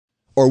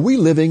Are we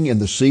living in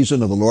the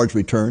season of the Lord's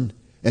return?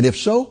 And if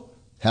so,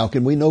 how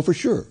can we know for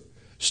sure?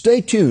 Stay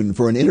tuned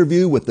for an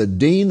interview with the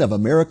Dean of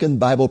American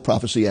Bible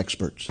Prophecy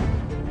Experts.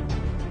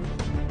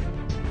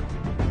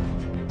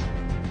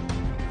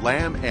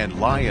 Lamb and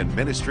Lion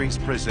Ministries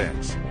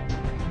presents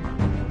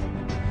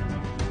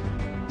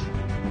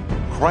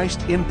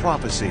Christ in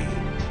Prophecy,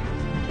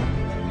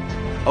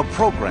 a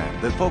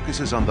program that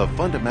focuses on the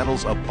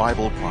fundamentals of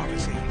Bible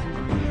prophecy,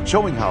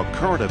 showing how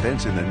current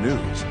events in the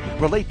news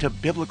relate to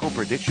biblical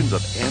predictions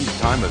of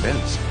end-time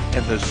events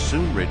and the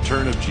soon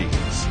return of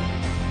Jesus.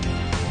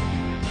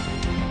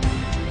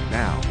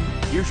 Now,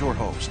 here's your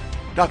host,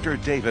 Dr.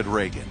 David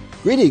Reagan.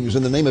 Greetings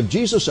in the name of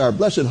Jesus, our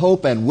blessed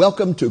hope, and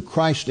welcome to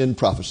Christ in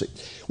Prophecy.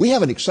 We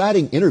have an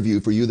exciting interview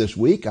for you this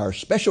week. Our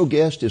special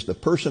guest is the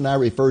person I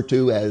refer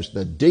to as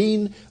the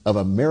Dean of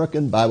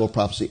American Bible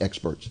Prophecy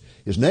Experts.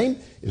 His name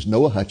is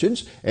Noah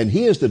Hutchings, and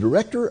he is the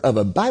director of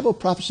a Bible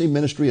prophecy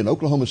ministry in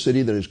Oklahoma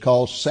City that is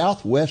called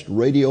Southwest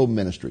Radio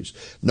Ministries.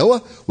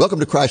 Noah, welcome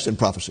to Christ in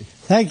Prophecy.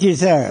 Thank you,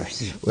 sir.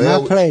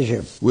 My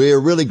pleasure. We're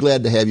really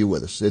glad to have you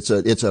with us. It's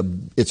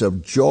a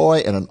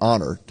joy and an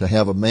honor to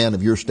have a man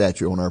of your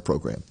stature on our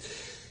program.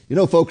 You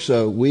know, folks,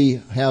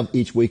 we have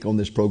each week on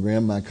this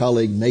program my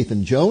colleague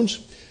Nathan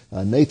Jones.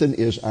 Nathan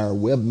is our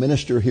web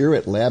minister here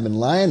at Lamb and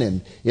Lion,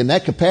 and in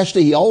that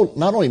capacity, he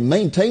not only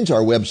maintains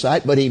our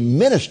website, but he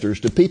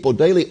ministers to people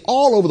daily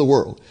all over the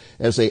world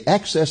as they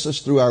access us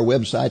through our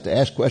website to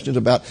ask questions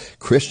about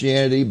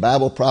Christianity,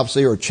 Bible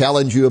prophecy, or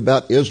challenge you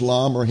about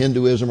Islam or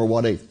Hinduism or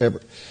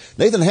whatever.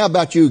 Nathan, how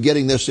about you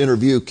getting this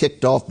interview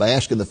kicked off by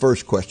asking the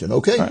first question,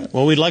 okay? All right.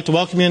 Well, we'd like to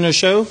welcome you in the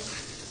show,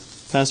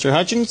 Pastor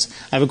Hutchings.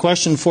 I have a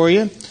question for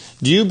you.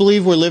 Do you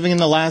believe we're living in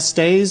the last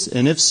days,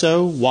 and if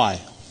so,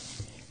 why?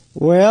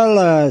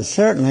 Well,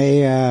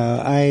 certainly,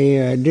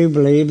 I do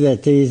believe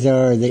that these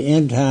are the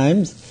end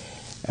times,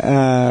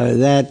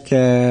 that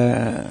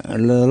the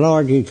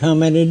Lord could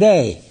come any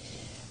day.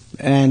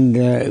 And,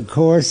 of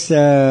course,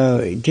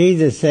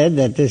 Jesus said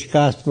that this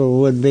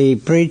gospel would be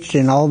preached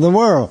in all the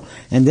world,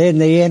 and then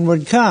the end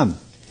would come.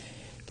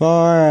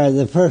 For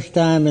the first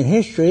time in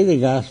history,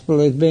 the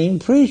gospel is being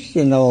preached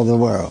in all the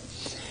world,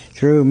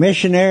 through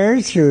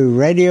missionaries, through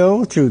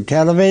radio, through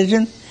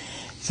television.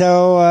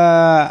 So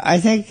I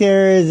think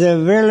there is a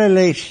very little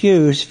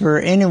excuse for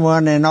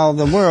anyone in all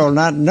the world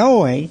not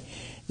knowing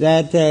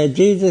that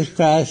Jesus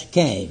Christ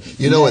came.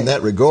 You know, in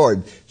that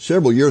regard,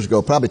 several years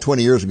ago, probably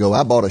 20 years ago,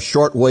 I bought a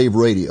shortwave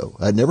radio.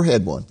 I'd never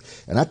had one.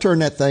 And I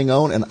turned that thing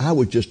on, and I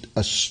was just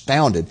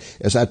astounded.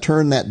 As I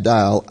turned that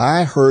dial,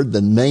 I heard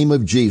the name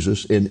of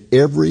Jesus in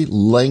every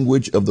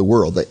language of the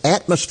world. The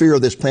atmosphere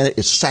of this planet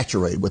is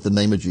saturated with the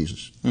name of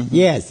Jesus. Mm-hmm.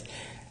 Yes.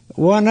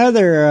 One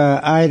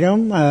other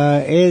item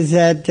is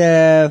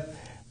that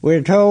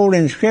we're told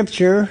in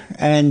Scripture,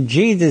 and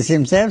Jesus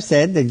himself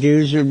said the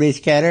Jews would be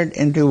scattered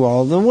into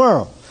all the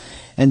world.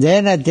 And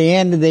then at the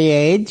end of the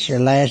age, the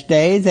last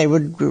days, they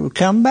would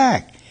come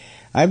back.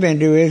 I've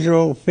been to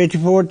Israel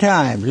 54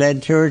 times,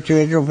 led tours to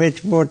Israel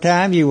 54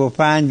 times. You will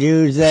find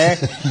Jews there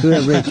who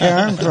have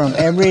returned from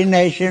every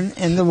nation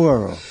in the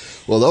world.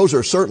 Well, those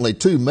are certainly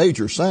two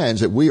major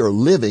signs that we are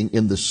living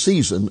in the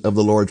season of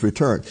the Lord's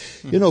return.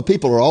 You know,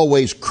 people are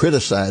always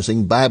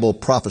criticizing Bible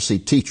prophecy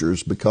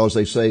teachers because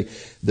they say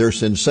they're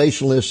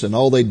sensationalists and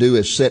all they do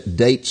is set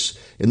dates,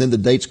 and then the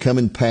dates come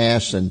and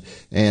pass, and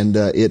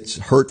it's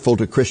hurtful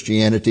to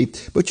Christianity.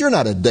 But you're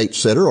not a date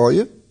setter, are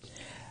you?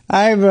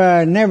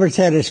 I've never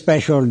set a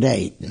special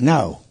date,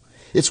 no.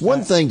 It's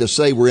one thing to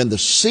say we're in the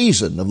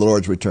season of the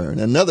Lord's return,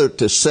 another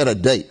to set a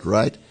date,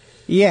 right?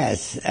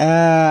 Yes,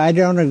 I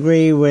don't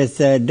agree with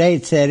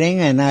date setting,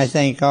 and I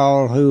think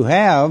all who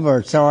have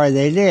are sorry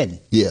they did.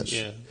 Yes,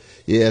 yeah.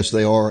 Yes,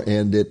 they are,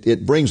 and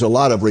it brings a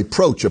lot of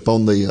reproach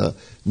upon the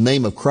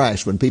name of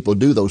Christ when people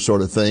do those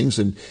sort of things.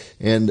 And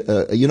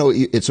you know,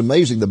 it's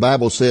amazing. The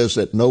Bible says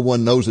that no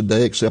one knows the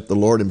day except the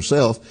Lord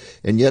himself,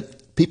 and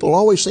yet people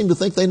always seem to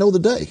think they know the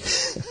day.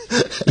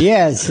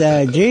 Yes,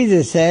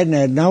 Jesus said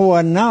that no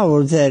one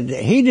knows, that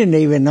he didn't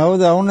even know,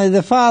 that only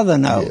the Father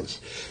knows. Yes.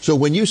 So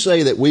when you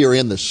say that we are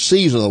in the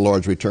season of the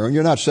Lord's return,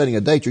 you're not setting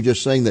a date, you're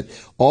just saying that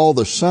all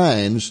the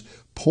signs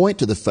point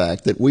to the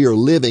fact that we are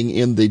living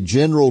in the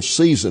general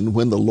season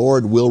when the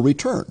Lord will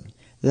return.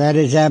 That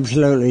is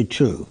absolutely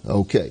true.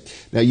 Okay.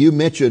 Now you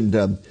mentioned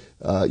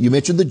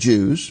the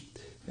Jews.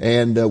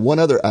 And one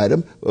other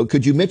item,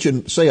 could you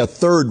mention, say, a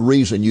third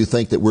reason you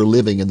think that we're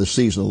living in the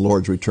season of the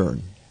Lord's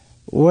return?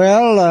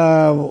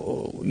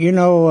 Well, you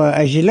know,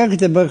 as you look at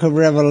the book of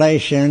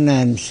Revelation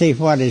and see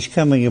what is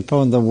coming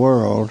upon the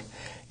world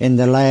in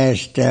the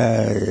last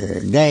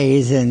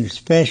days, and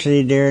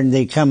especially during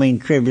the coming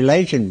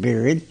tribulation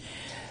period,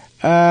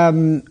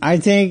 I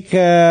think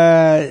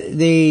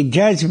the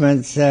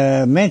judgments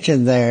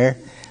mentioned there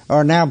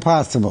are now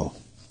possible.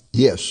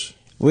 Yes.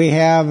 We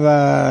have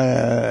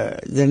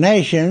the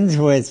nations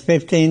with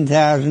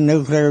 15,000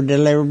 nuclear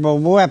deliverable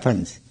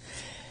weapons.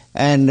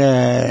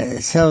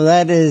 And so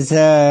that is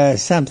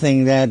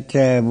something that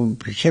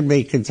should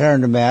be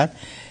concerned about.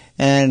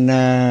 And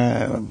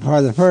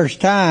for the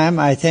first time,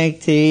 I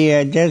think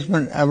the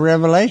judgment of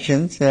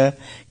Revelations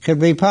could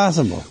be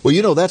possible. Well,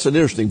 you know, that's an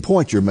interesting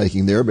point you're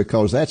making there,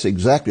 because that's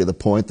exactly the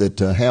point that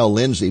Hal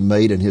Lindsey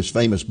made in his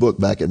famous book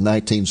back in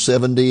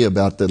 1970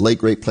 about the late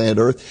great planet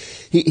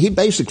Earth. He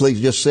basically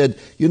just said,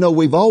 you know,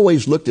 we've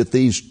always looked at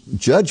these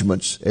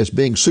judgments as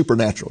being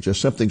supernatural,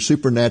 just something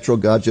supernatural.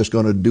 God's just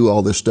going to do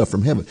all this stuff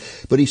from heaven.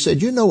 But he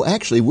said, you know,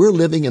 actually we're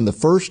living in the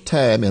first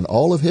time in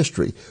all of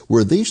history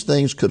where these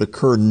things could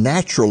occur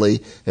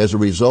naturally as a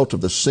result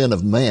of the sin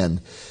of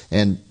man,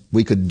 and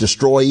we could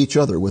destroy each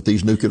other with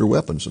these nuclear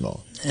weapons and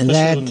all. And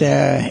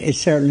that is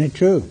certainly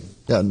true.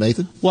 Yeah,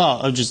 Nathan?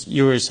 Well,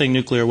 you were saying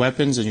nuclear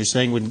weapons, and you're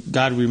saying when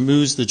God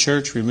removes the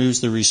church, removes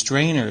the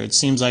restrainer, it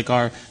seems like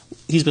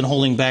He's been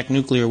holding back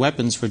nuclear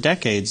weapons for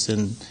decades,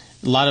 and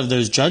a lot of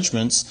those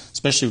judgments,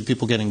 especially with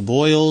people getting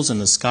boils and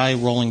the sky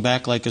rolling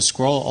back like a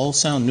scroll, all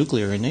sound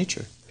nuclear in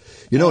nature.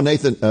 You know,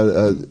 Nathan,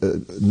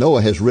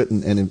 Noah has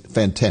written a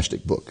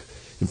fantastic book.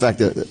 In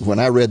fact, when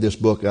I read this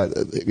book,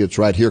 it's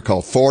right here,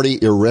 called 40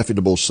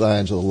 Irrefutable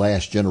Signs of the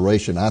Last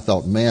Generation. I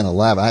thought, man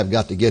alive, I've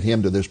got to get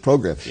him to this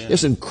program. Yeah.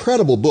 It's an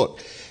incredible book.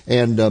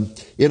 And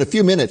in a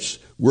few minutes,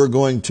 we're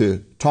going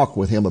to talk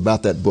with him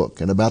about that book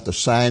and about the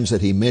signs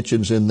that he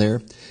mentions in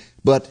there.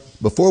 But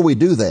before we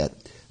do that,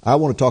 I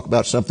want to talk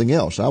about something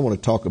else. I want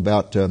to talk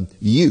about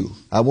you.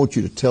 I want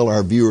you to tell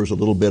our viewers a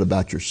little bit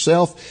about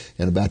yourself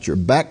and about your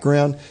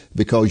background,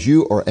 because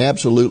you are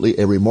absolutely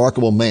a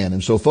remarkable man.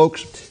 And so,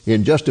 folks,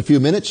 in just a few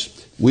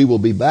minutes, we will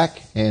be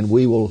back and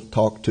we will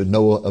talk to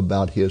Noah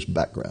about his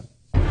background.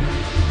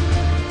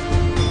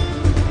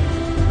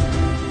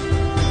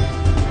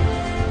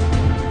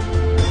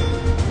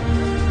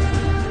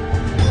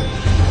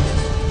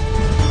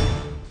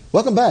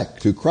 Welcome back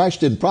to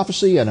Christ in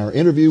Prophecy and our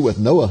interview with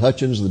Noah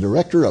Hutchings, the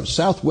director of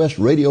Southwest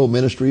Radio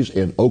Ministries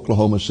in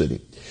Oklahoma City.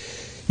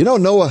 You know,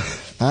 Noah,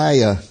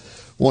 I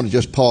want to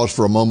just pause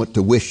for a moment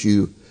to wish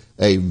you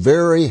a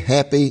very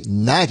happy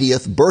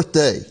 90th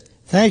birthday.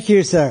 Thank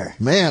you, sir.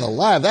 Man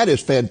alive, that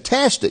is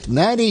fantastic.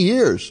 90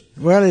 years.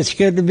 Well, it's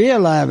good to be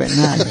alive at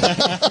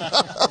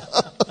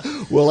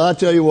 90. Well, I'll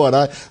tell you what,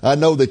 I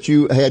know that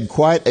you had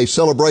quite a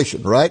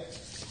celebration, right?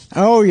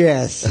 Oh,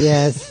 yes.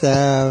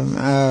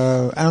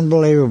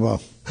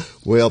 Unbelievable.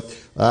 Well,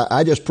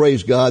 I just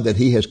praise God that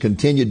He has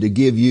continued to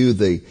give you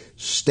the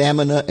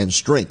stamina and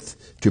strength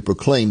to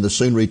proclaim the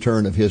soon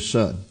return of His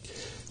Son.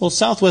 Well,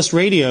 Southwest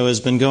Radio has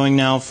been going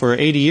now for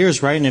 80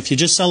 years, right? And if you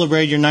just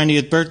celebrated your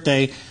 90th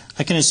birthday,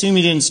 I can assume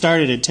you didn't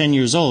start it at 10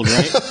 years old,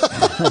 right?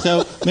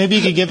 So maybe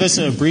you could give us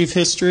a brief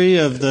history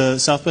of the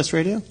Southwest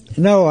Radio?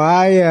 No,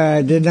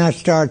 I did not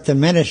start the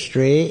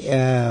ministry.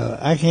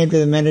 I came to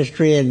the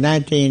ministry in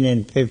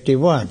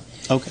 1951.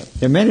 Okay.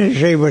 The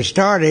ministry was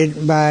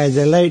started by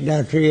the late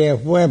Dr.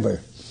 E.F.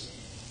 Weber.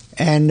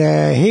 And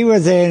he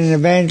was an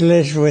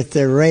evangelist with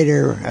the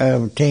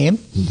Raider team.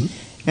 Mm-hmm.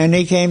 And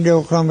he came to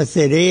Oklahoma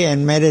City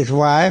and met his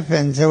wife,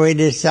 and so he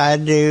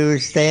decided to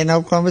stay in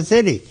Oklahoma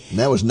City. And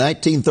that was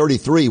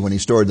 1933 when he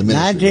started the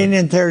ministry.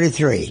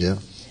 1933. Right? Yeah.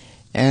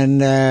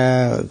 And,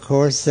 of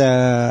course,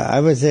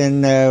 I was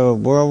in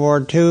World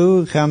War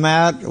II, come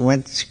out,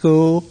 went to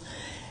school,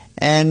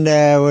 and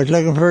was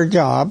looking for a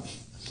job.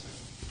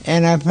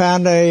 And I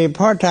found a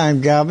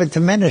part-time job at the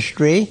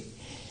ministry,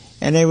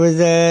 and it was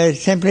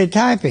simply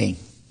typing.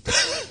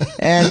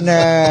 And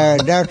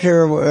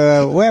Dr.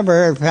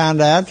 Weber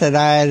found out that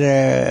I had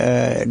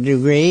a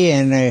degree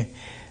in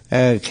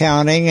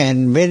accounting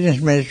and business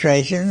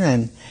administration,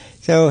 and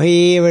so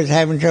he was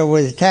having trouble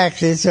with his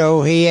taxes,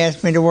 so he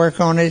asked me to work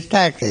on his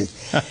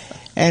taxes.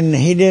 And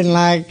he didn't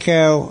like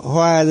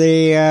why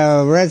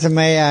the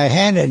resume I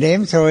handed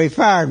him, so he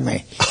fired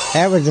me.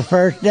 That was the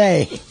first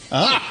day.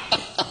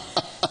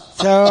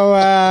 So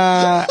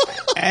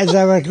as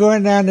I was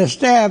going down the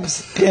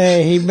steps,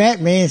 he met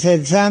me and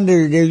said, "Son, do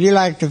you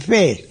like to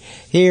fish?"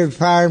 He had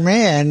fired me,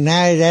 and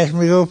now he's asked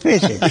me to go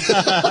fishing.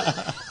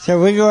 So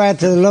we go out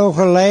to the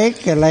local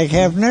lake, Lake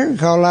Hefner,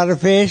 caught a lot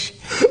of fish,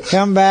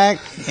 come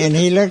back, and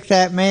he looked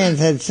at me and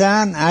said,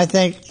 "Son, I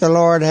think the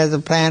Lord has a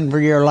plan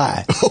for your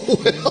life.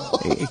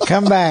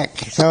 Come back."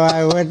 So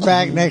I went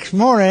back next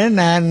morning,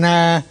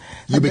 and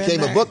you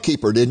became a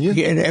bookkeeper, didn't you?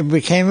 I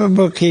became a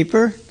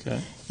bookkeeper. Okay.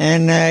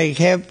 And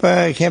kept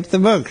the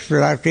books for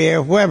Dr.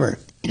 E.F. Weber.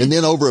 And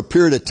then over a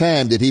period of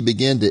time, did he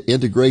begin to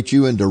integrate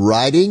you into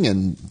writing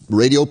and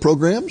radio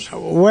programs?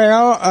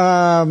 Well,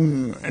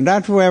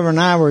 Dr. Weber and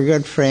I were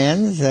good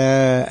friends,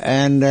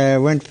 and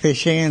went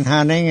fishing and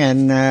hunting,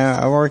 and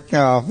I worked in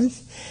the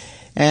office.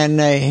 And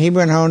he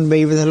went home to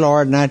be with the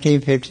Lord in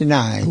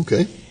 1959.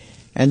 Okay.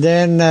 And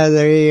then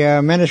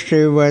the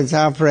ministry was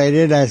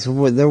operated as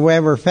the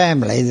Weber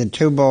family, the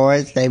two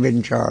boys, David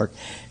and Charles,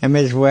 and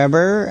Ms.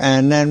 Weber.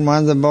 And then one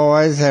of the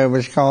boys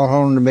was called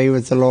home to be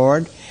with the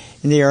Lord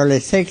in the early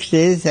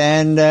 60s.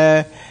 And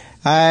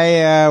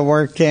I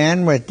worked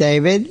in with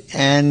David.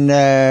 And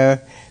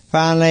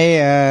finally,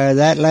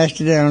 that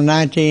lasted until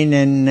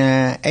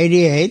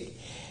 1988.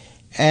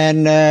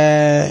 And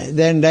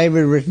then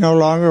David was no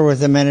longer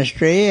with the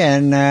ministry.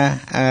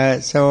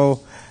 And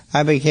so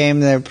I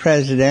became the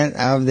president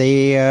of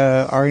the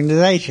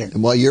organization.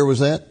 And what year was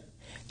that?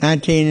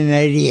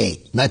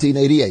 1988.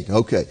 1988,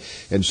 okay.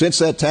 And since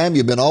that time,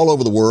 you've been all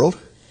over the world?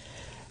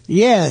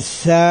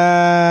 Yes,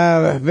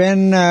 I've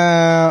been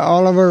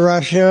all over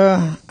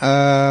Russia,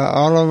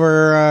 all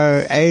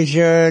over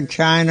Asia,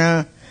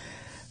 China,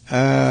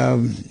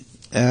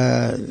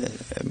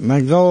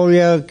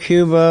 Mongolia,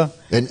 Cuba.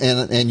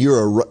 And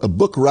you're a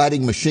book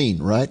writing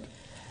machine, right?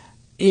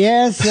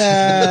 Yes,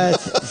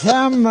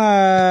 some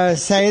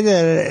say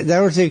that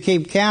those who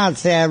keep count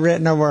say I've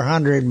written over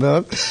 100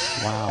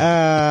 books.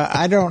 Wow.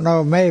 I don't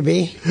know,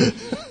 maybe,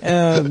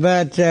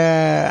 but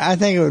I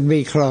think it would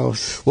be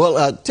close.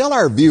 Well, tell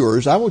our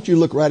viewers, I want you to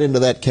look right into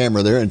that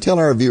camera there and tell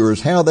our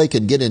viewers how they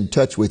can get in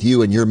touch with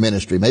you and your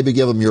ministry. Maybe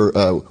give them your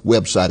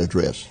website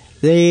address.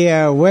 The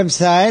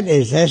website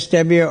is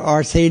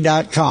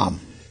swrc.com.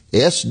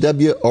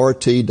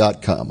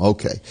 swrt.com,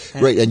 okay.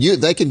 Great. And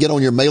they can get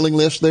on your mailing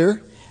list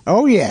there?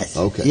 Oh, yes.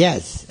 Okay.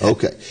 Yes.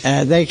 Okay.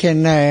 They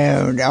can,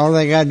 all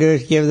they got to do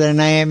is give their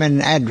name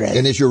and address.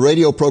 And is your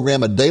radio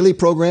program a daily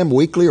program,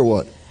 weekly, or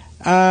what?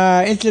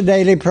 It's a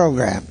daily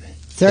program.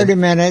 30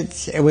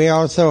 minutes. We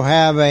also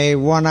have a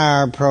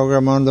 1-hour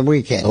program on the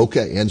weekend.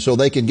 Okay. And so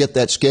they can get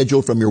that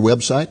scheduled from your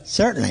website?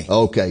 Certainly.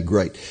 Okay,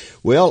 great.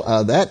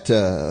 Well, that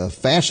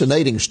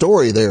fascinating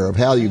story there of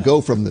how you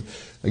go from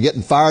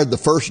getting fired the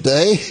first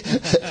day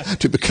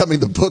to becoming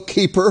the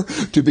bookkeeper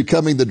to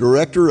becoming the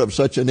director of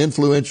such an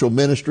influential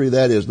ministry,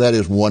 that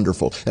is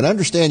wonderful. And I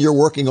understand you're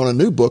working on a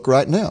new book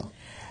right now.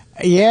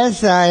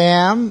 Yes, I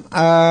am.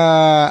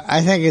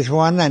 I think it's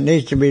one that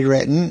needs to be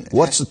written.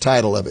 What's the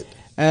title of it?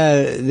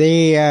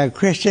 The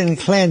Christian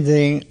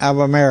Cleansing of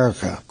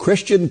America.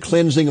 Christian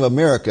Cleansing of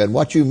America. And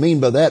what you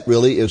mean by that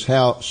really is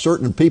how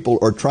certain people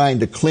are trying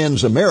to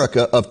cleanse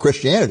America of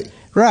Christianity.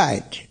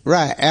 Right.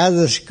 Out of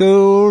the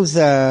schools,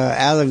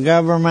 out of the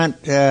government,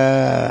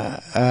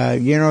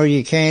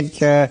 you can't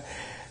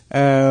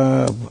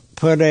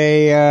put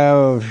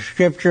a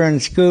scripture in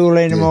school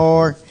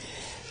anymore.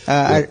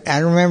 I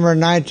remember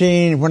when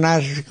I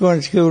was going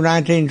to school,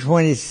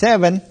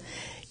 1927,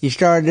 you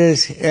started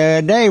this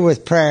day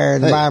with prayer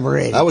and Bible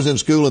reading. I was in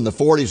school in the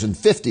 40s and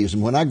 50s,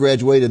 and when I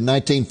graduated in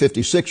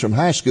 1956 from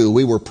high school,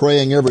 we were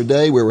praying every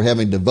day. We were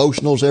having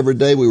devotionals every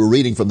day. We were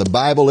reading from the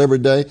Bible every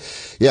day.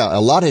 Yeah, a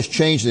lot has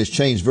changed, and it's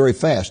changed very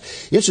fast.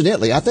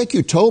 Incidentally, I think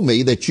you told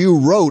me that you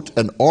wrote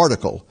an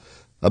article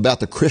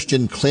about the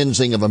Christian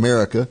cleansing of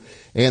America,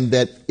 and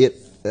that it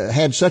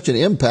had such an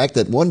impact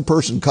that one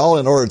person called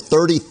and ordered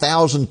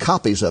 30,000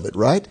 copies of it,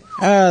 right?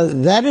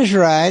 That is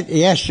right.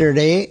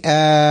 Yesterday,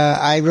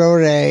 I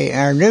wrote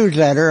our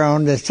newsletter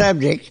on the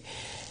subject,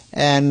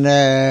 and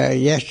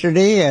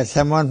yesterday,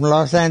 someone from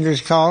Los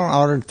Angeles called and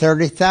ordered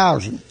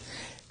 30,000.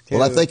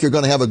 Well, I think you're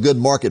going to have a good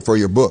market for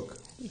your book.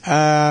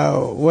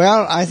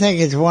 Well, I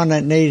think it's one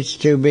that needs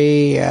to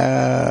be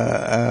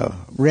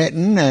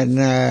written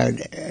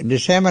and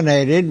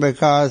disseminated,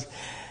 because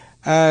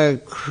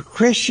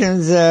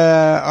Christians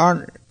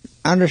aren't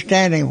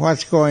understanding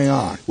what's going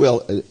on.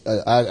 Well,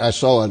 I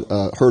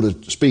heard a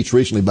speech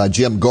recently by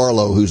Jim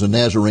Garlow, who's a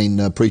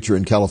Nazarene preacher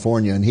in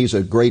California, and he's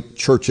a great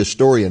church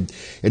historian.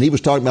 And he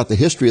was talking about the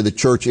history of the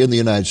church in the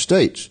United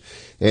States.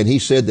 And he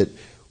said that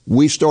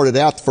we started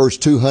out the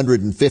first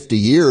 230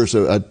 years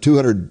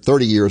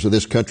of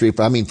this country,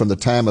 from the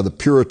time of the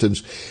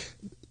Puritans,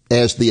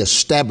 as the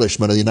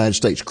establishment of the United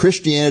States.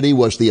 Christianity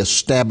was the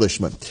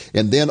establishment.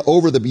 And then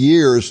over the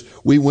years,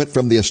 we went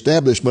from the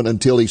establishment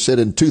until, he said,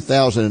 in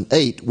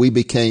 2008, we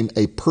became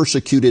a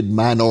persecuted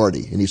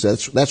minority. And he said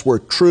that's where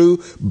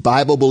true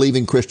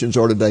Bible-believing Christians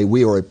are today.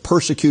 We are a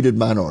persecuted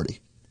minority.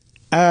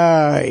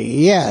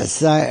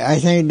 Yes. I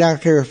think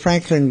Dr.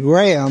 Franklin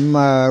Graham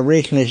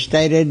recently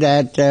stated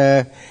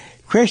that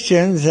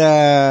Christians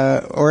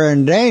are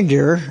in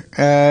danger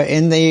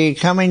in the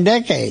coming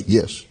decade.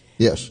 Yes.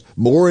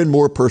 More and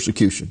more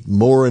persecution.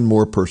 More and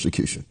more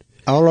persecution.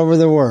 All over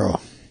the world.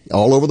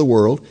 All over the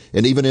world,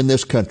 and even in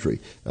this country.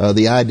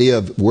 The idea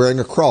of wearing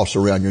a cross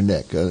around your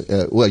neck.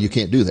 Well, you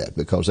can't do that,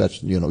 because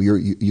that's,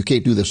 you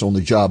can't do this on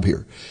the job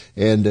here.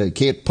 And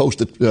can't post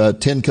the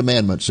 10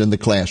 Commandments in the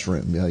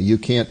classroom. You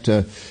can't,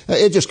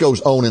 it just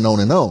goes on and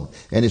on and on.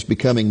 And it's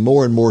becoming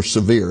more and more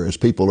severe as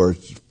people are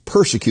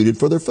persecuted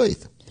for their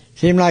faith.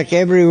 Seems like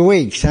every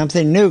week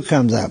something new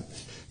comes up.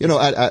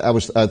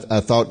 I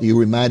thought you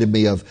reminded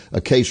me of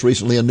a case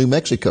recently in New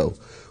Mexico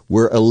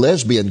where a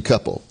lesbian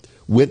couple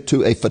went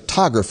to a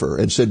photographer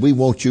and said, "We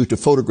want you to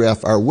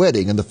photograph our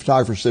wedding." And the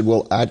photographer said,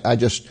 "Well,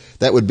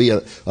 that would be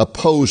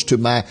opposed to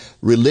my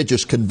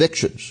religious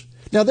convictions."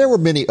 Now, there were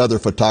many other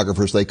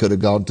photographers they could have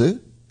gone to,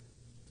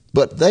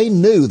 but they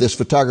knew this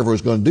photographer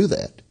was going to do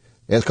that.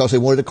 That's because they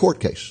wanted a court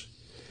case.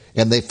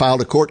 And they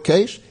filed a court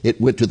case.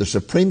 It went to the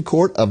Supreme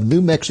Court of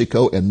New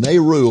Mexico, and they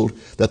ruled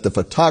that the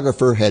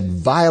photographer had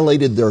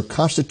violated their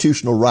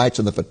constitutional rights,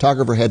 and the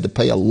photographer had to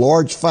pay a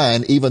large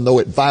fine, even though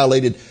it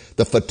violated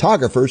the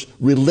photographer's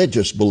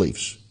religious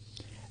beliefs.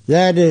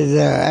 That is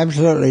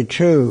absolutely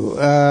true.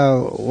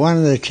 One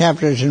of the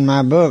chapters in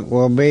my book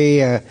will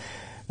be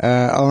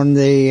on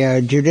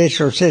the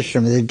judicial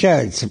system, the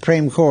judge,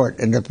 Supreme Court,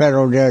 and the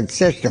federal judge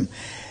system.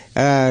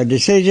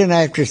 decision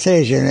after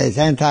decision is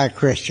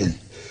anti-Christian.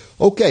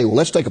 Okay, well,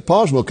 let's take a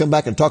pause and we'll come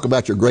back and talk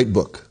about your great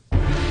book.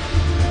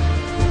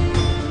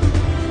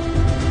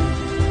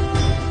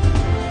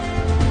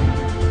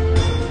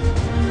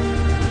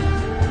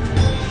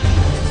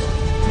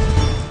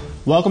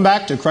 Welcome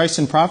back to Christ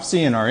in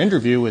Prophecy and our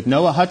interview with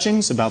Noah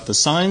Hutchings about the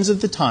signs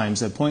of the times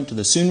that point to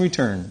the soon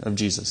return of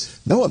Jesus.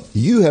 Noah,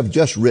 you have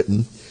just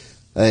written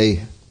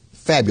a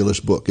fabulous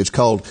book.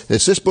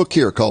 It's this book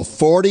here called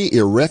 40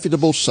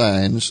 Irrefutable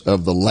Signs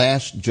of the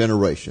Last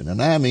Generation.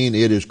 And I mean,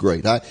 it is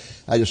great. I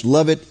just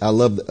love it. I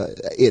love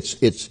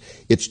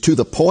it's to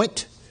the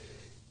point.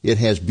 It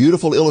has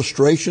beautiful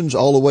illustrations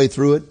all the way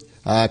through it.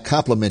 I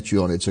compliment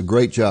you on it. It's a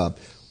great job.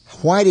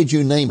 Why did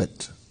you name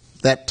it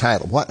that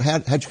title?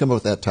 How'd you come up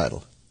with that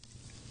title?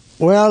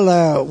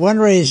 Well, one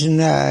reason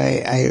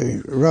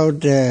I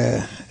wrote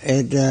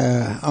it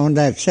on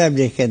that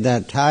subject and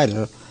that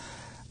title,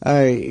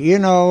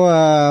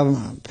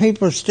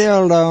 people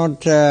still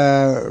don't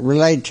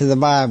relate to the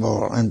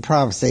Bible and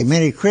prophecy.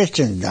 Many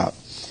Christians don't.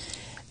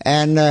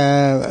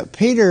 And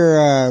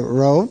Peter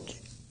wrote,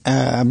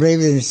 I believe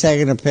in the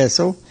second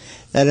epistle,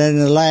 that in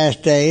the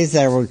last days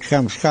there will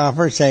come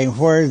scoffers saying,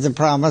 where is the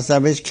promise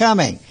of his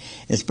coming?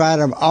 In spite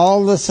of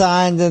all the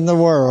signs in the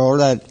world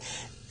that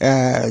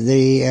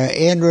the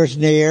end was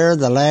near,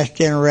 the last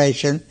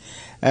generation,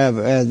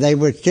 they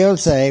would still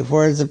say,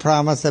 where's the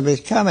promise of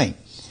his coming?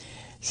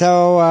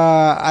 So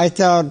I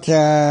thought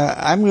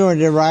I'm going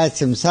to write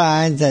some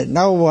signs that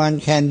no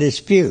one can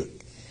dispute.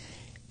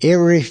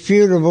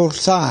 Irrefutable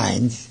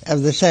signs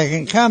of the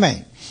second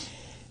coming.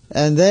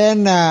 And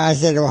then I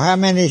said, well, how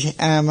many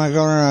am I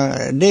going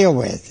to deal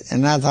with?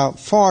 And I thought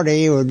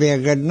 40 would be a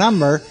good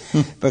number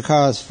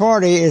because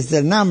 40 is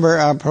the number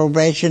of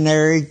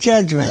probationary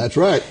judgment. That's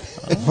right.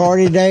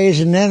 40 days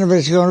and then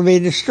it's going to be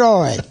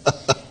destroyed.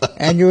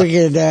 And we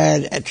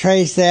could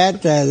trace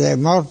that, the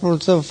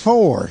multiples of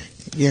 4,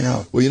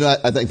 Well,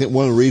 I think that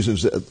one of the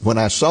reasons that when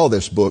I saw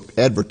this book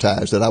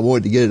advertised that I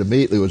wanted to get it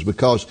immediately was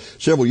because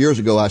several years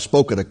ago I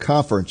spoke at a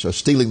conference, a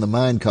Stealing the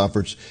Mind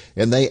conference,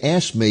 and they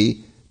asked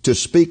me to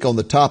speak on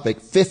the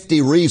topic 50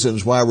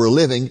 reasons why we're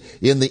living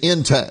in the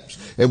end times.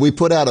 And we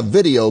put out a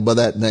video by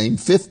that name,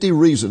 50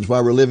 reasons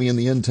why we're living in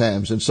the end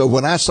times. And so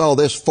when I saw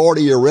this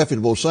 40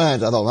 irrefutable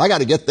signs, I thought, I got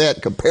to get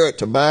that, compare it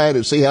to mine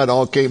and see how it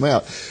all came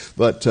out.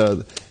 But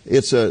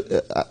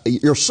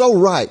you're so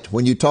right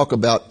when you talk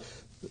about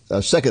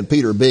 2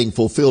 Peter being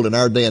fulfilled in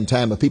our day and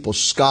time of people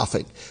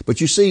scoffing. But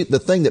you see, the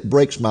thing that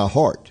breaks my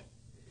heart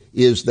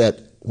is that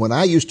when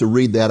I used to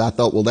read that, I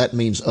thought, well, that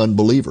means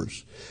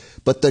unbelievers.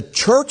 But the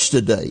church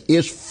today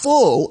is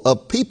full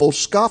of people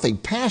scoffing,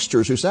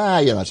 pastors who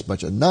say, it's a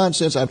bunch of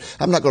nonsense.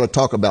 I'm not going to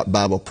talk about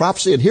Bible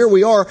prophecy. And here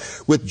we are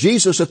with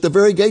Jesus at the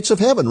very gates of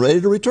heaven, ready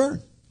to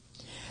return.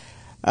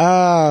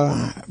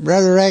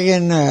 Brother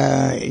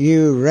Reagan,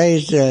 you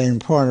raised an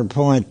important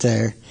point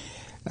there.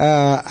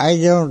 I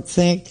don't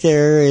think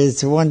there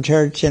is one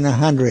church in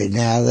 100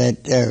 now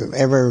that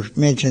ever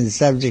mentioned the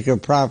subject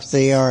of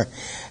prophecy or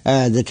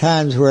the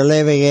times we're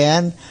living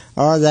in,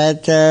 or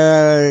that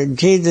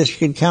Jesus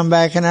could come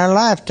back in our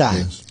lifetime.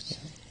 Yes.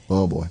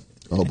 Oh boy.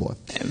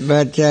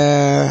 But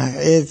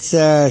it's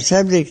a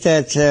subject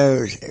that's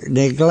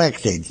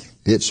neglected.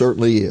 It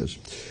certainly is.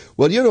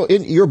 Well,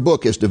 your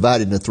book is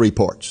divided into 3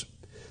 parts.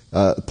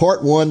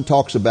 Part 1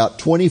 talks about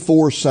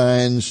 24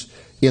 signs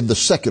in the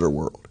secular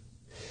world.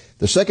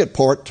 The second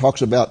part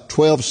talks about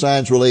 12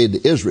 signs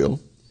related to Israel.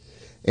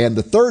 And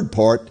the third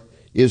part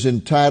is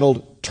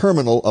entitled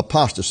Terminal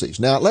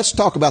Apostasies. Now, let's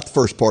talk about the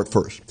first part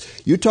first.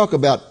 You talk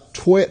about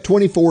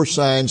 24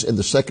 signs in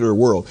the secular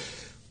world.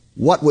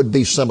 What would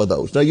be some of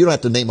those? Now, you don't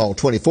have to name all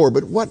 24,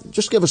 but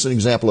just give us an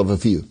example of a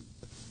few.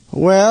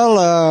 Well,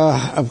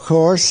 of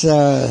course,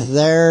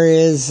 there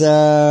is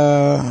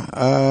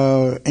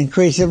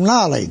increase of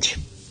knowledge.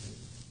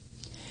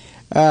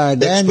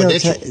 Daniel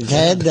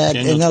said that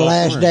in the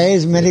last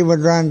days many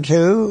would run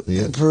to,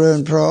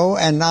 and fro,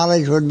 and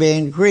knowledge would be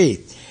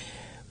increased.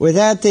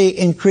 Without the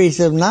increase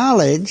of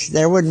knowledge,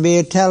 there wouldn't be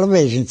a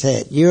television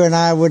set. You and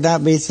I would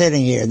not be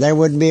sitting here. There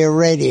wouldn't be a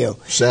radio.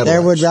 Satellites.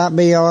 There would not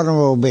be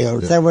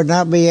automobiles. There would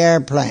not be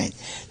airplanes.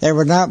 There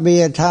would not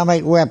be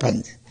atomic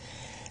weapons.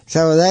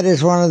 So that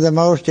is one of the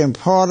most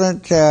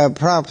important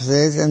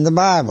prophecies in the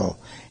Bible,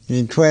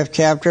 in the 12th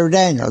chapter of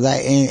Daniel,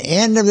 that in the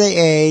end of the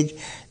age,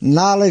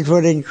 knowledge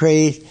would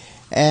increase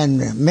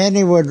and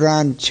many would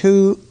run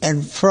to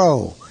and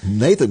fro.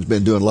 Nathan's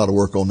been doing a lot of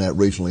work on that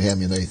recently,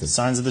 haven't you, Nathan?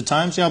 Signs of the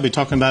times, I'll be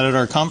talking about at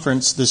our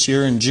conference this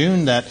year in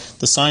June that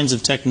the signs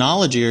of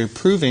technology are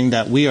proving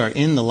that we are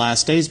in the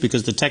last days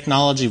because the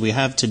technology we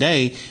have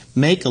today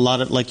make a lot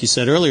of, like you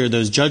said earlier,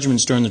 those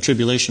judgments during the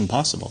tribulation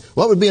possible.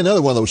 What would be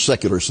another one of those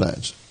secular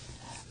signs?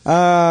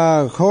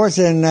 Of course,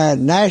 in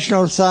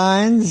national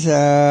signs,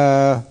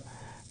 of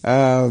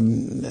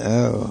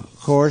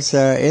course,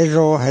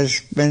 Israel has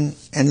been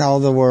in all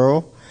the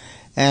world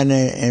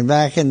and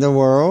back in the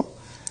world.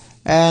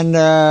 And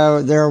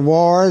there are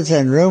wars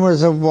and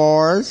rumors of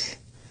wars.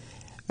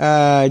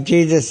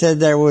 Jesus said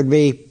there would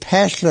be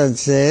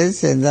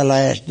pestilences in the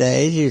last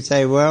days. You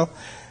say, well,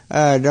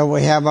 Don't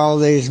we have all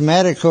these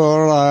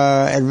medical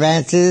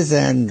advances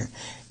and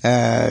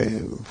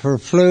for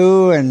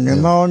flu and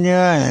pneumonia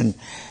and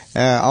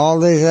all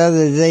these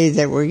other diseases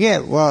that we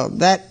get? Well,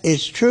 that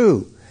is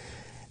true.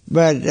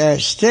 But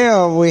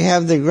still, we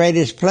have the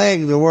greatest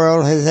plague the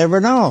world has ever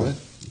known,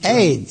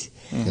 AIDS.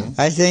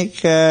 Mm-hmm. I think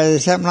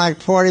something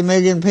like 40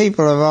 million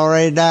people have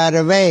already died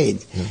of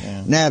AIDS.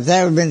 Yeah. Now, if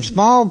that had been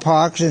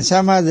smallpox and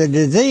some other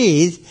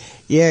disease,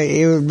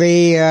 it would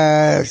be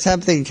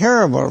something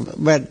terrible.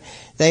 But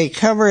they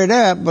cover it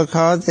up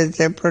because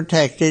it's a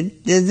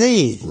protected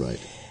disease.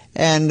 Right.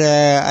 And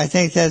I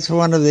think that's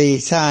one of the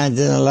signs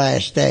in the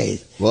last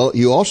days. Well,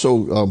 you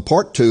also,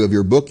 part 2 of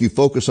your book, you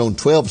focus on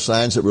 12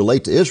 signs that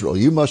relate to Israel.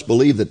 You must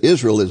believe that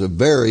Israel is a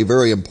very,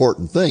 very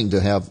important thing to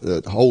have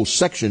a whole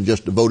section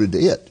just devoted to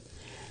it.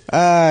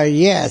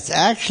 Yes.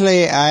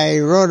 Actually, I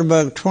wrote a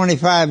book,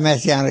 25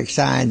 Messianic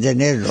Signs in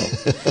Israel.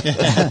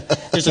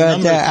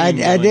 But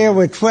I deal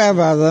with 12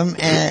 of them,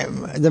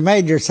 and the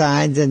major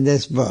signs in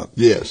this book.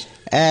 Yes.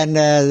 And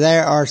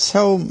there are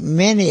so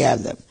many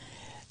of them.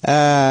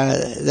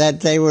 That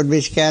they would be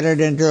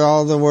scattered into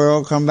all the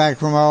world, come back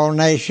from all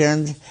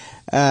nations.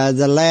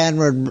 The land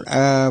would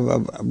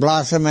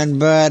blossom and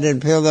bud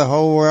and fill the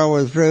whole world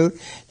with fruit.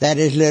 That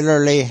is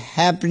literally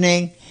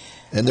happening.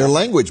 And their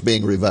language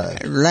being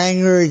revived.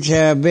 Language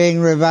being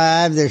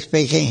revived. They're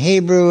speaking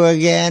Hebrew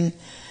again.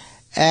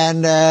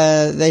 And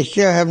they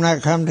still have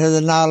not come to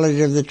the knowledge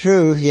of the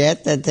truth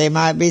yet that they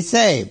might be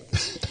saved.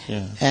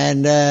 Yeah.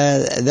 And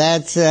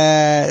that's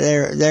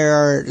there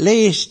are at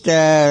least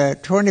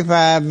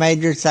 25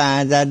 major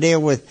signs. I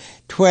deal with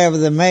 12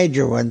 of the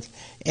major ones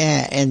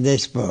in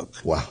this book.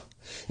 Wow.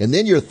 And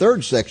then your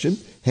 3rd section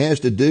has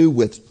to do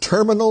with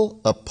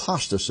terminal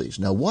apostasies.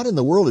 Now, what in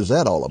the world is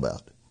that all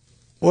about?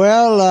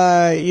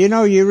 Well,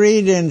 you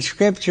read in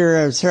Scripture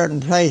of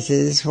certain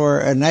places where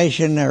a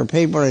nation or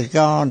people has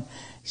gone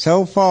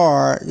so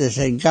far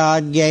that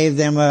God gave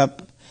them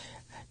up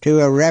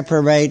to a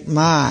reprobate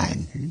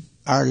mind,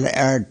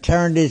 or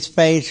turned his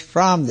face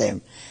from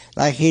them,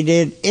 like he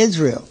did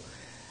Israel.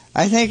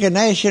 I think a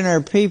nation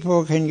or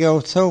people can go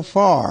so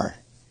far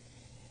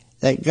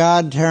that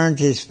God turns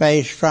his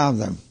face from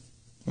them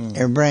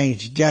and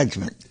brings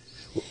judgment.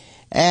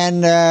 And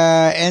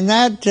in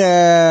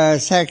that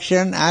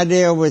section, I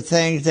deal with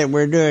things that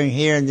we're doing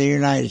here in the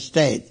United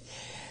States.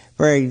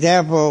 For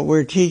example,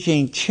 we're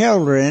teaching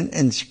children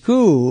in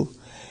school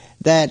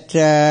that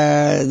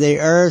the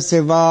earth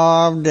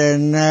evolved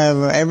and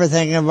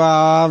everything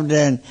evolved,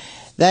 and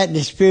that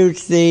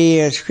disputes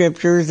the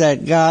Scriptures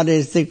that God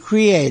is the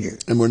Creator.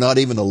 And we're not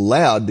even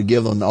allowed to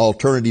give an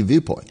alternative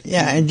viewpoint.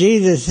 Yeah, and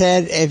Jesus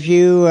said, if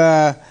you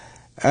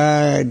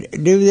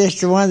do this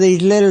to one of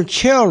these little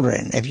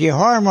children, if you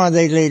harm one of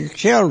these little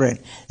children,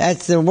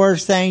 that's the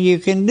worst thing you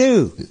can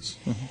do. Yes.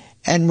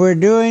 And we're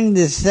doing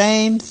the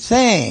same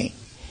thing.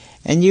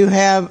 And you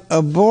have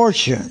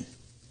abortion.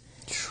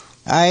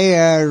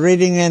 I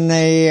reading in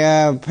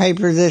the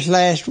paper this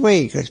last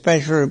week, a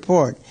special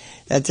report,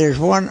 that there's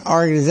one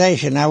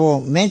organization, I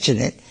won't mention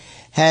it,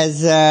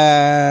 has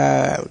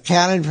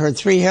counted for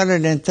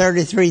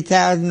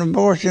 333,000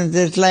 abortions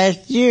this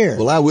last year.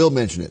 Well, I will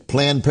mention it,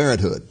 Planned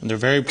Parenthood. And they're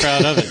very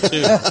proud of it,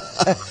 too.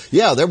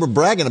 Yeah, they were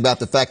bragging about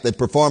the fact they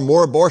performed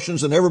more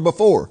abortions than ever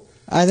before.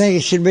 I think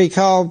it should be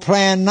called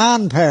Planned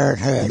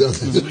Non-Parenthood.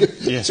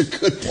 That's a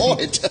good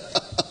point.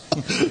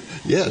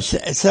 Yes.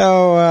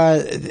 So,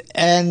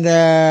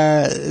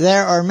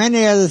 there are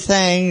many other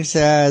things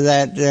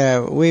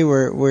that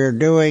we're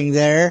doing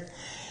there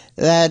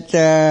that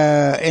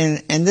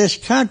in this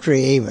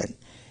country even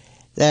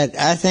that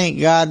I think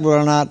God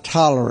will not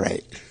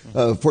tolerate.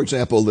 For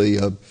example,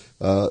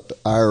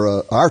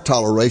 our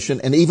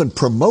toleration and even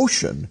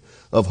promotion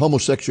of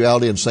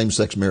homosexuality and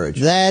same-sex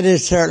marriage. That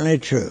is certainly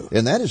true.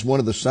 And that is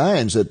one of the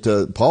signs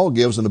that Paul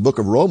gives in the book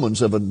of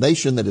Romans of a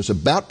nation that is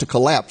about to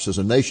collapse as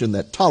a nation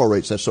that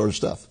tolerates that sort of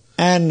stuff.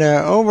 And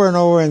over and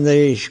over in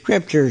the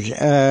Scriptures,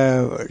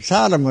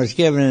 Sodom was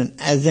given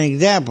as an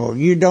example.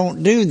 You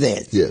don't do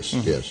this. Yes,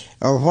 yes.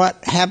 Or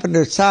what happened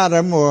to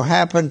Sodom will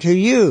happen to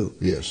you.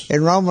 Yes.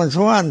 In Romans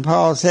 1,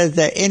 Paul says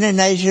that any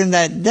nation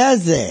that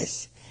does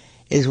this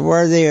is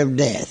worthy of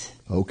death.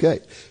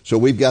 Okay. So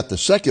we've got the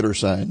secular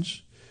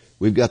signs.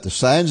 We've got the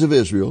signs of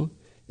Israel,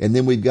 and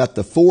then we've got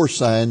the 4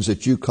 signs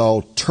that you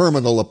call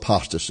terminal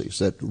apostasies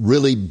that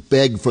really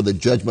beg for the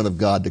judgment of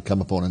God to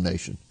come upon a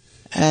nation.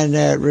 And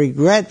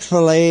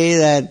regretfully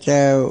that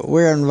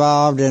we're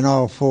involved in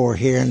all 4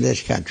 here in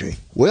this country.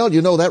 Well,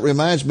 that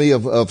reminds me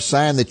of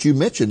sign that you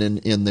mentioned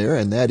in there,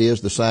 and that is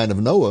the sign of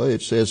Noah.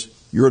 It says,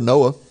 you're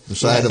Noah, the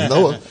sign of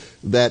Noah,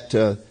 that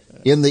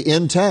in the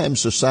end time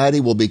society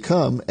will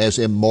become as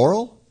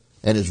immoral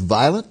and as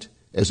violent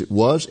as it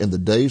was in the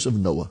days of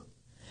Noah.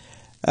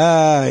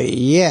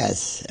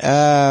 Yes.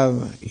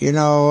 Our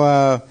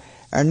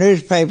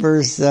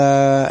newspapers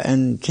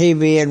and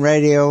TV and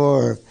radio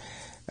are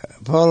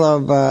full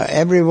of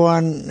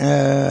everyone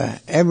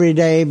every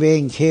day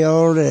being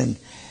killed and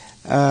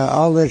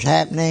all this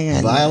happening.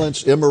 And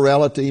violence,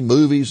 immorality,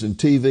 movies and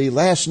TV.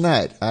 Last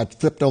night I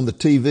flipped on the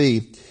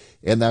TV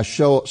and I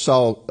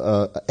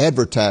saw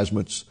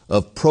advertisements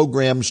of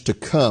programs to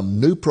come,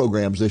 new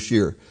programs this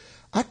year.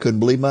 I couldn't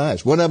believe my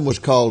eyes. One of them was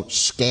called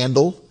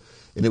Scandal,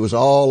 and it was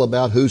all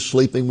about who's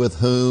sleeping with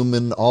whom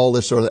and all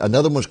this sort of.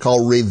 Another one was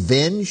called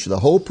Revenge. The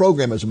whole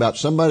program is about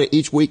somebody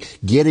each week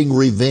getting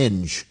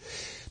revenge.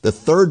 The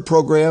third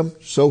program,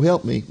 so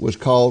help me, was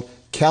called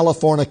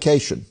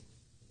Californication,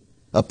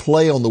 a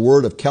play on the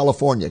word of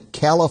California.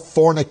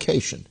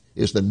 Californication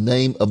is the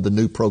name of the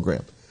new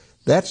program.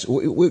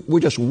 We're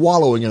just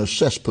wallowing in a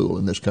cesspool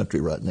in this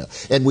country right now,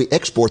 and we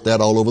export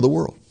that all over the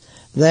world.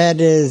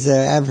 That is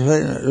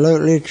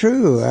absolutely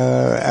true.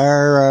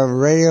 Our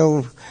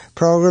radio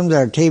programs,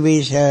 our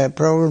TV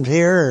programs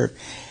here,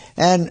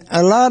 and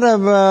a lot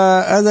of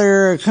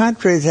other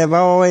countries have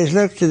always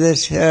looked to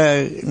this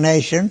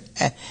nation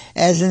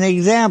as an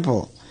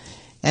example.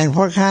 And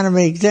what kind of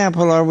an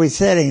example are we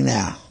setting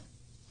now?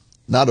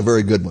 Not a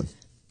very good one.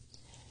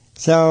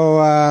 So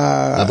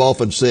I've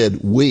often said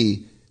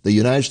we, the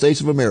United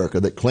States of America,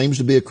 that claims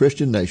to be a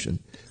Christian nation,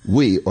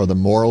 we are the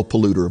moral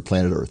polluter of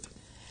planet Earth.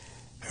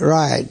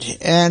 Right.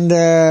 And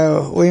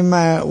we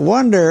might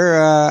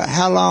wonder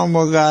how long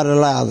will God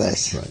allow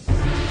this? Right.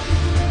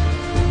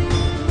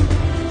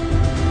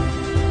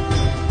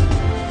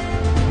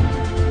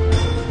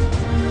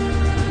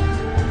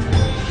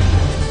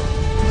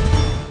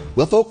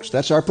 Well, folks,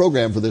 that's our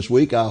program for this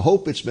week. I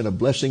hope it's been a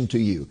blessing to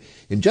you.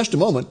 In just a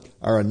moment,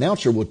 our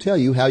announcer will tell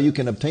you how you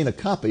can obtain a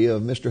copy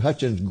of Mr.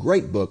 Hutchings'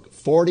 great book,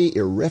 40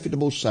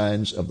 Irrefutable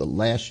Signs of the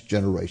Last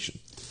Generation.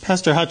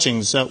 Pastor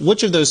Hutchings,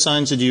 which of those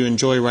signs did you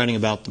enjoy writing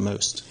about the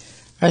most?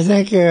 I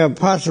think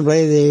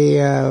possibly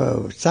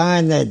the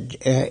sign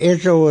that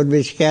Israel would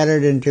be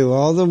scattered into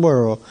all the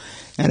world,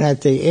 and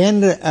at the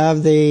end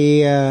of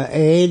the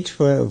age,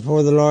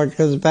 before the Lord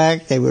comes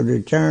back, they would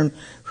return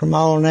from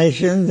all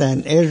nations,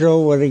 and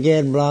Israel would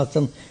again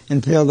blossom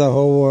and fill the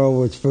whole world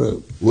with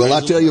fruit. Well,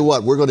 I tell you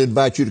what, we're going to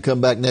invite you to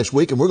come back next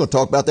week, and we're going to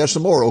talk about that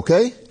some more,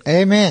 okay?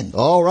 Amen.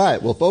 All right.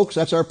 Well, folks,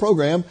 that's our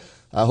program.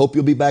 I hope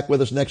you'll be back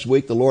with us next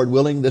week, the Lord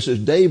willing. This is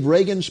Dave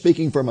Reagan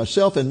speaking for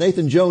myself and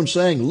Nathan Jones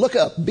saying, look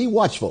up, be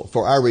watchful,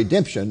 for our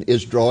redemption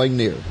is drawing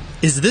near.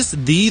 Is this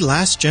the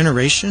last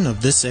generation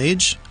of this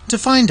age? To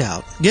find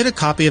out, get a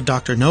copy of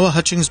Dr. Noah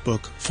Hutchings'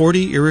 book,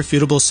 40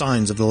 Irrefutable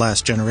Signs of the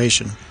Last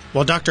Generation.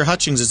 While Dr.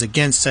 Hutchings is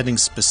against setting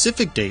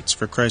specific dates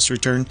for Christ's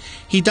return,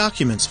 he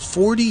documents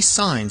 40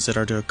 signs that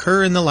are to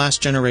occur in the last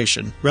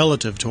generation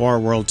relative to our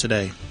world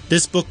today.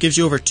 This book gives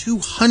you over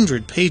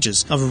 200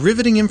 pages of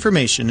riveting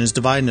information and is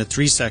divided into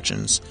 3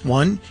 sections.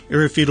 1.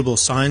 Irrefutable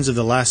signs of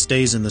the last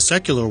days in the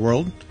secular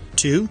world.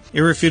 2.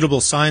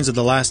 Irrefutable signs of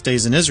the last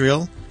days in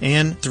Israel.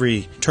 And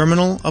 3.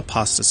 Terminal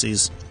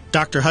apostasies.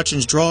 Dr.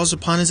 Hutchings draws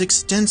upon his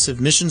extensive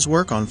missions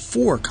work on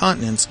 4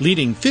 continents,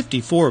 leading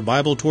 54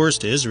 Bible tours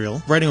to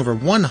Israel, writing over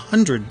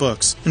 100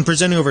 books, and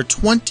presenting over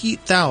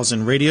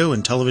 20,000 radio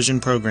and television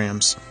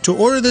programs. To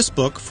order this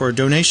book for a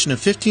donation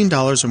of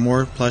 $15 or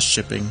more plus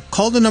shipping,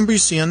 call the number you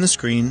see on the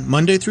screen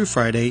Monday through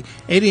Friday,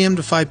 8 a.m.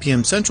 to 5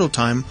 p.m. Central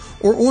Time,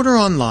 or order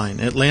online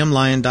at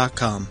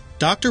lamblion.com.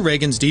 Dr.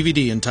 Reagan's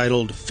DVD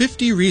entitled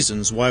 50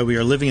 Reasons Why We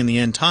Are Living in the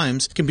End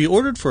Times can be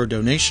ordered for a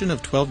donation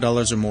of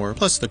 $12 or more,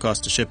 plus the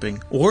cost of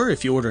shipping. Or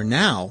if you order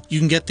now, you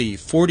can get the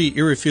 40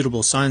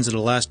 Irrefutable Signs of the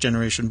Last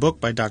Generation book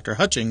by Dr.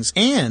 Hutchings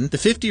and the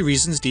 50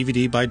 Reasons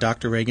DVD by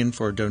Dr. Reagan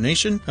for a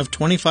donation of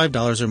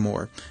 $25 or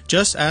more.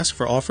 Just ask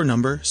for offer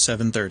number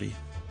 730.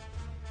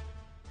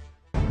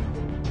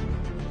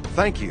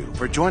 Thank you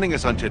for joining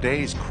us on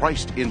today's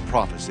Christ in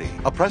Prophecy,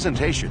 a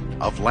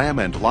presentation of Lamb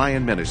and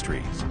Lion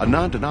Ministries, a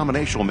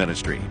non-denominational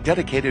ministry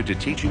dedicated to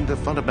teaching the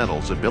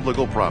fundamentals of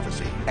biblical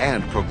prophecy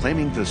and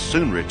proclaiming the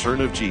soon return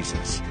of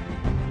Jesus.